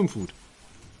become worm food.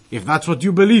 If that's what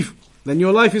you believe, then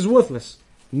your life is worthless.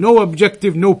 No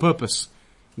objective, no purpose.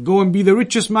 Go and be the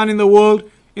richest man in the world,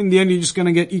 in the end you're just going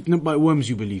to get eaten up by worms,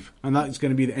 you believe. And that is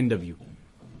going to be the end of you.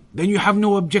 Then you have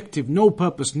no objective, no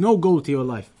purpose, no goal to your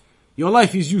life. Your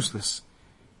life is useless.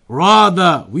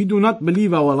 Rather, we do not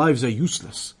believe our lives are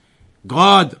useless.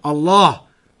 God, Allah,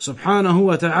 subhanahu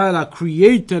wa ta'ala,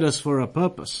 created us for a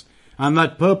purpose. And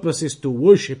that purpose is to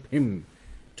worship Him.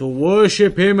 To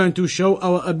worship Him and to show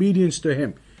our obedience to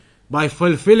Him. By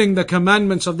fulfilling the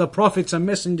commandments of the prophets and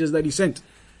messengers that He sent.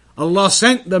 Allah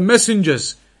sent the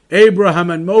messengers, Abraham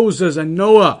and Moses and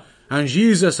Noah and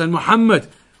Jesus and Muhammad.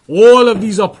 All of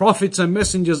these are prophets and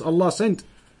messengers Allah sent.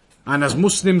 And as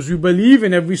Muslims we believe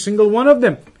in every single one of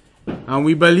them. And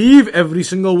we believe every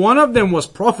single one of them was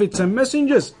prophets and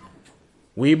messengers.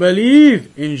 We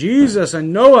believe in Jesus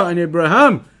and Noah and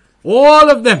Ibrahim. All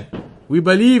of them. We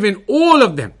believe in all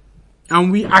of them.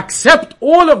 And we accept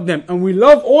all of them. And we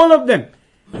love all of them.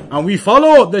 And we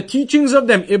follow the teachings of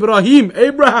them. Ibrahim,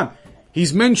 Abraham,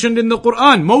 he's mentioned in the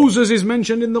Quran. Moses is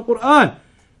mentioned in the Quran.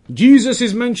 Jesus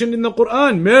is mentioned in the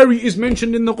Quran. Mary is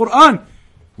mentioned in the Quran.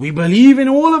 We believe in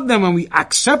all of them and we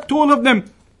accept all of them.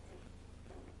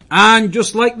 And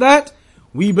just like that,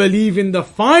 we believe in the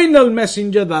final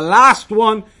messenger, the last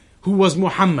one, who was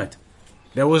Muhammad.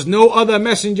 There was no other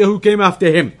messenger who came after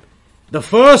him. The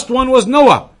first one was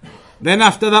Noah. Then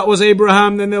after that was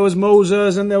Abraham, then there was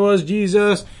Moses, and there was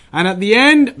Jesus. And at the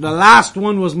end, the last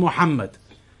one was Muhammad.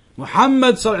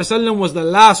 Muhammad ﷺ was the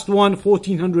last one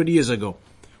 1400 years ago.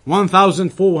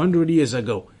 1400 years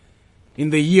ago.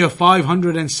 In the year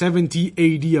 570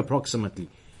 AD approximately.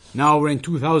 Now we're in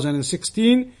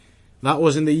 2016. That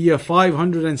was in the year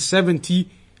 570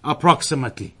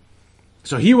 approximately.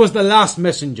 So he was the last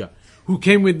messenger who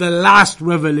came with the last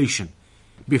revelation.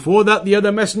 Before that, the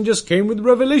other messengers came with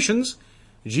revelations.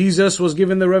 Jesus was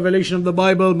given the revelation of the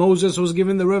Bible. Moses was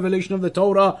given the revelation of the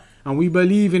Torah. And we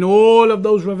believe in all of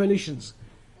those revelations.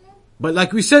 But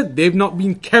like we said, they've not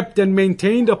been kept and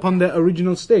maintained upon their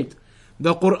original state.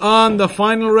 the Quran, the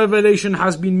final revelation,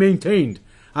 has been maintained.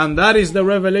 And that is the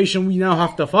revelation we now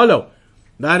have to follow.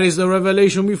 That is the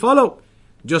revelation we follow.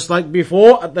 Just like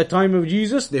before, at the time of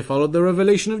Jesus, they followed the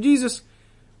revelation of Jesus,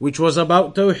 which was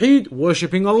about Tawheed,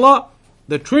 worshipping Allah,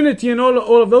 the Trinity and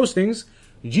all of those things.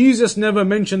 Jesus never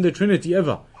mentioned the Trinity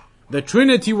ever. The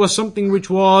Trinity was something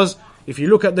which was, if you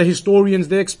look at the historians,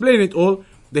 they explain it all.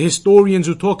 The historians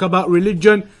who talk about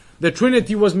religion, the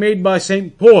Trinity was made by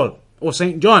St. Paul or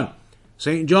St. John.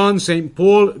 St. John, St.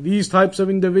 Paul, these types of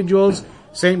individuals,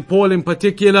 St. Paul in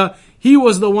particular, he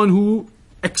was the one who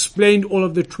explained all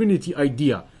of the Trinity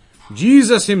idea.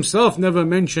 Jesus himself never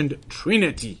mentioned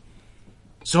Trinity.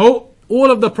 So,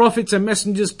 all of the prophets and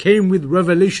messengers came with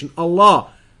revelation.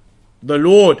 Allah, the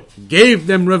Lord, gave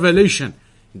them revelation,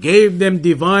 gave them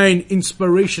divine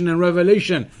inspiration and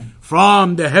revelation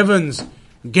from the heavens.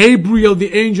 Gabriel,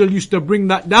 the angel, used to bring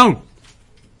that down.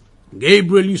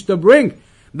 Gabriel used to bring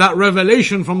that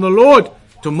revelation from the Lord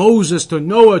to Moses, to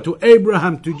Noah, to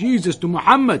Abraham, to Jesus, to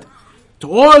Muhammad, to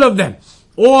all of them.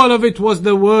 All of it was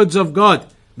the words of God,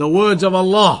 the words of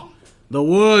Allah, the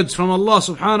words from Allah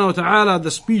subhanahu wa ta'ala,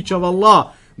 the speech of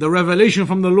Allah, the revelation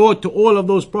from the Lord to all of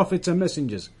those prophets and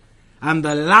messengers. And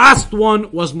the last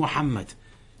one was Muhammad.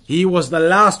 He was the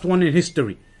last one in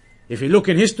history. If you look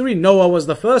in history, Noah was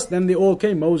the first, then they all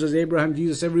came, Moses, Abraham,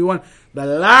 Jesus, everyone. The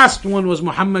last one was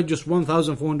Muhammad just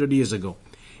 1,400 years ago.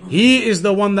 He is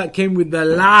the one that came with the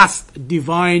last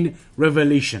divine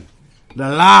revelation, the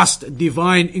last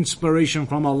divine inspiration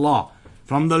from Allah,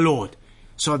 from the Lord.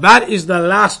 So that is the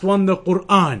last one, the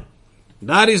Quran.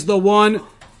 That is the one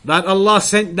that Allah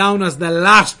sent down as the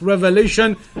last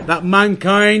revelation that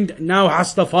mankind now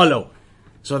has to follow.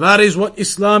 So that is what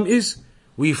Islam is.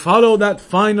 We follow that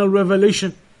final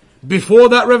revelation. Before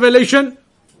that revelation,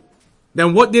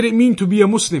 then what did it mean to be a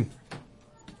Muslim?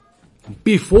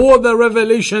 Before the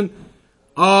revelation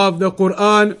of the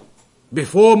Quran,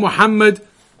 before Muhammad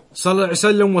sallallahu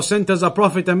alaihi wasallam was sent as a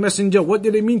prophet and messenger, what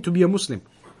did it mean to be a Muslim?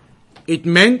 It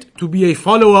meant to be a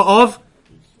follower of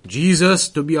Jesus,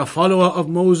 to be a follower of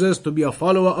Moses, to be a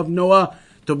follower of Noah,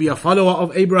 to be a follower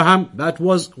of Abraham. That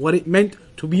was what it meant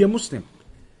to be a Muslim.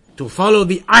 To follow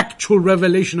the actual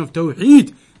revelation of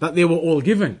Tawheed that they were all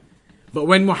given. But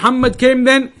when Muhammad came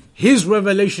then, his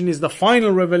revelation is the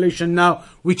final revelation now,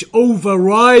 which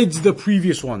overrides the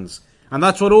previous ones. And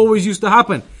that's what always used to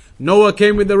happen. Noah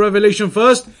came with the revelation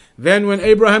first, then when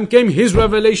Abraham came, his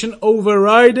revelation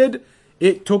overrided,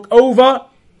 it took over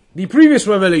the previous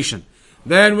revelation.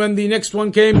 Then when the next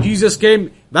one came, Jesus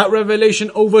came, that revelation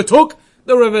overtook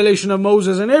the revelation of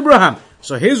Moses and Abraham.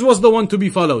 So his was the one to be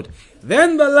followed.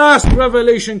 Then the last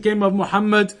revelation came of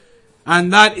Muhammad,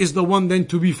 and that is the one then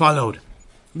to be followed.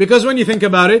 Because when you think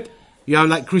about it, you have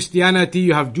like Christianity,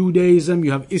 you have Judaism,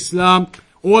 you have Islam,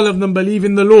 all of them believe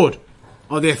in the Lord.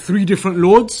 Are there three different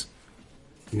Lords?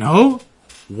 No.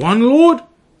 One Lord.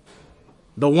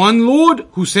 The one Lord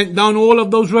who sent down all of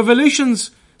those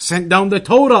revelations, sent down the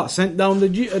Torah, sent down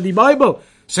the Bible,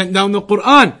 sent down the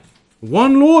Quran.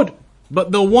 One Lord.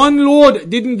 But the one Lord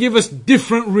didn't give us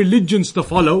different religions to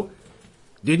follow.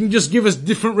 Didn't just give us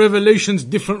different revelations,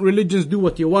 different religions, do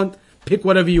what you want, pick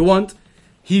whatever you want.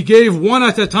 He gave one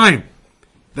at a time.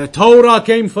 The Torah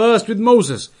came first with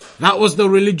Moses. That was the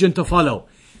religion to follow.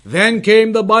 Then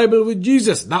came the Bible with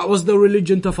Jesus. That was the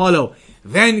religion to follow.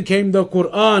 Then came the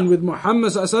Quran with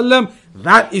Muhammad ﷺ.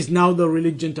 That is now the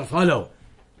religion to follow.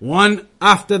 One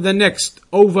after the next,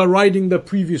 overriding the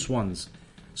previous ones.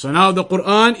 So now the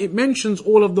Quran, it mentions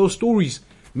all of those stories.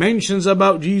 Mentions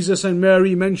about Jesus and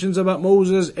Mary, mentions about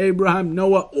Moses, Abraham,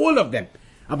 Noah, all of them.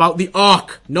 About the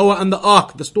ark, Noah and the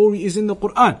ark, the story is in the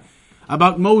Quran.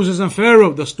 About Moses and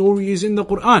Pharaoh, the story is in the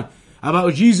Quran.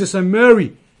 About Jesus and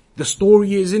Mary, the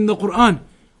story is in the Quran.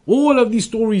 All of these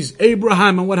stories,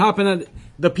 Abraham and what happened to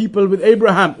the people with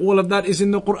Abraham, all of that is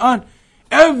in the Quran.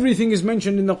 Everything is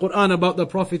mentioned in the Quran about the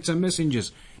prophets and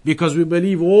messengers. Because we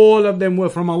believe all of them were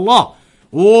from Allah.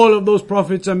 All of those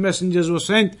prophets and messengers were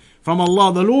sent from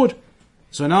Allah the Lord.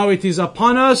 So now it is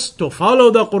upon us to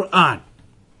follow the Quran.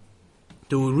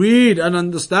 To read and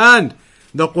understand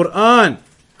the Quran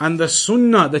and the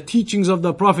Sunnah, the teachings of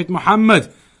the Prophet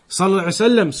Muhammad sallallahu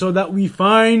alaihi wasallam, so that we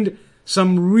find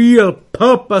some real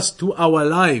purpose to our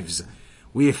lives.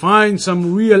 We find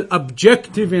some real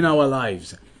objective in our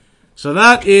lives. So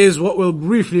that is what we'll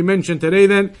briefly mention today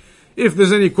then. If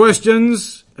there's any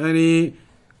questions or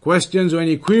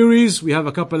any queries, we have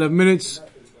a couple of minutes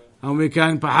and we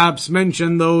can perhaps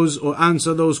mention those or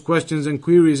answer those questions and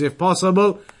queries if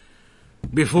possible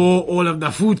before all of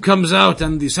the food comes out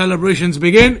and the celebrations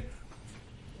begin.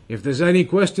 If there's any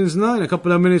questions now, in a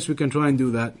couple of minutes we can try and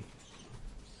do that.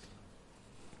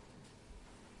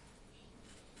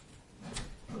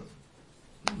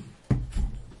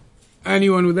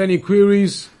 anyone with any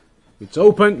queries, it's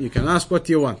open. You can ask what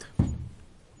you want.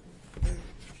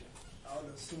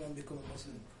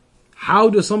 How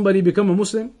does somebody become a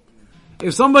Muslim?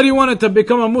 If somebody wanted to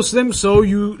become a Muslim, so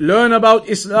you learn about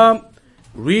Islam,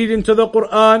 read into the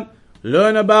Quran,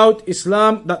 learn about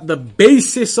Islam, that the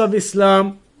basis of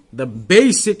Islam, the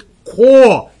basic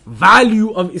core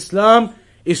value of Islam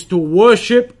is to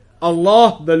worship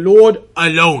Allah, the Lord,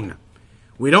 alone.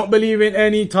 We don't believe in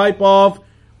any type of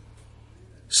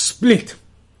split,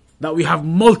 that we have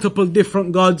multiple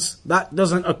different gods. That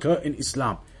doesn't occur in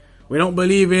Islam. We don't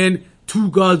believe in 2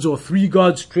 gods or 3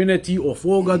 gods, Trinity, or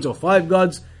 4 gods or 5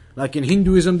 gods. Like in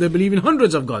Hinduism, they believe in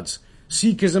hundreds of gods.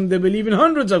 Sikhism, they believe in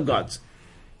hundreds of gods.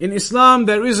 In Islam,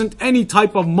 there isn't any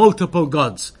type of multiple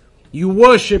gods. You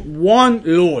worship one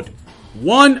Lord.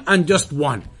 One and just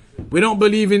one. We don't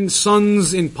believe in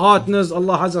sons, in partners.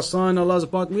 Allah has a son, Allah has a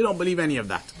partner. We don't believe any of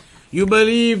that. You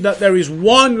believe that there is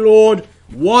one Lord,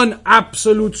 one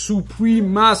absolute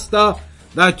supreme master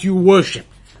that you worship.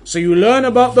 So you learn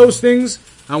about those things,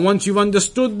 and once you've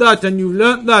understood that and you've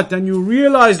learnt that and you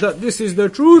realize that this is the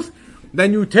truth,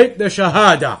 then you take the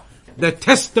shahada, the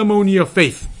testimony of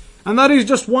faith. And that is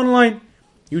just one line.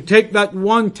 You take that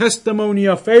one testimony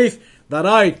of faith, that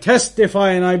I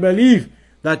testify and I believe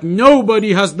that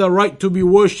nobody has the right to be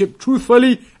worshipped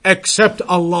truthfully except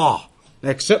Allah,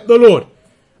 except the Lord.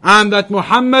 And that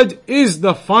Muhammad is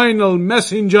the final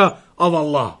messenger of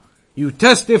Allah. You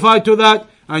testify to that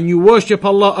and you worship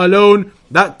Allah alone.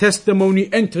 That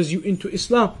testimony enters you into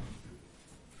Islam.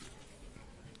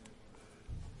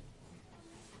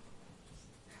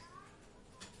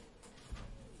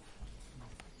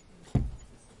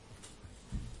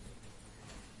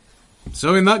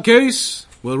 So in that case,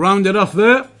 we'll round it off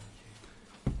there.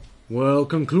 We'll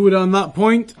conclude on that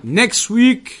point. Next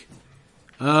week,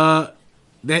 there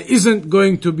isn't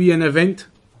going to be an event.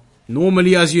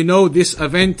 Normally, as you know, this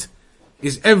event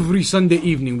is every Sunday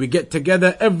evening. We get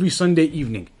together every Sunday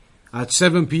evening at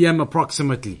 7 p.m.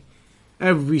 approximately.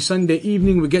 Every Sunday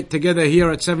evening we get together here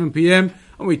at 7 p.m.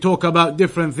 and we talk about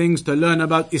different things to learn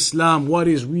about Islam. What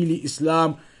is really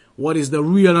Islam? What is the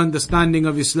real understanding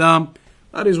of Islam?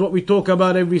 That is what we talk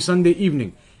about every Sunday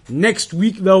evening. Next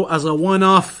week though, as a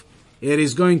one-off, it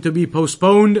is going to be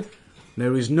postponed.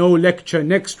 There is no lecture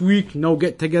next week, no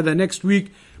get together next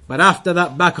week. But after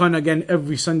that, back on again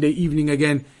every Sunday evening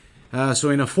again. So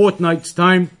in a fortnight's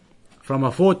time, from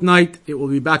a fortnight, it will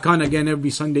be back on again every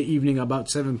Sunday evening about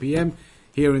 7 p.m.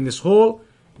 here in this hall.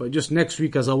 But just next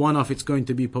week as a one-off, it's going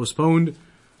to be postponed.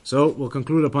 So we'll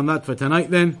conclude upon that for tonight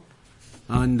then.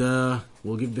 And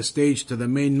we'll give the stage to the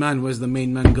main man. Where's the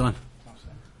main man gone?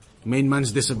 The main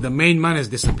man has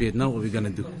disappeared. Now what are we going to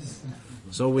do?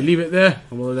 So we'll leave it there.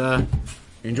 We'll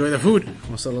enjoy the food.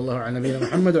 وصلى الله على نبينا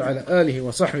محمد وعلى آله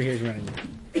وصحبه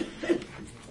أجمعين.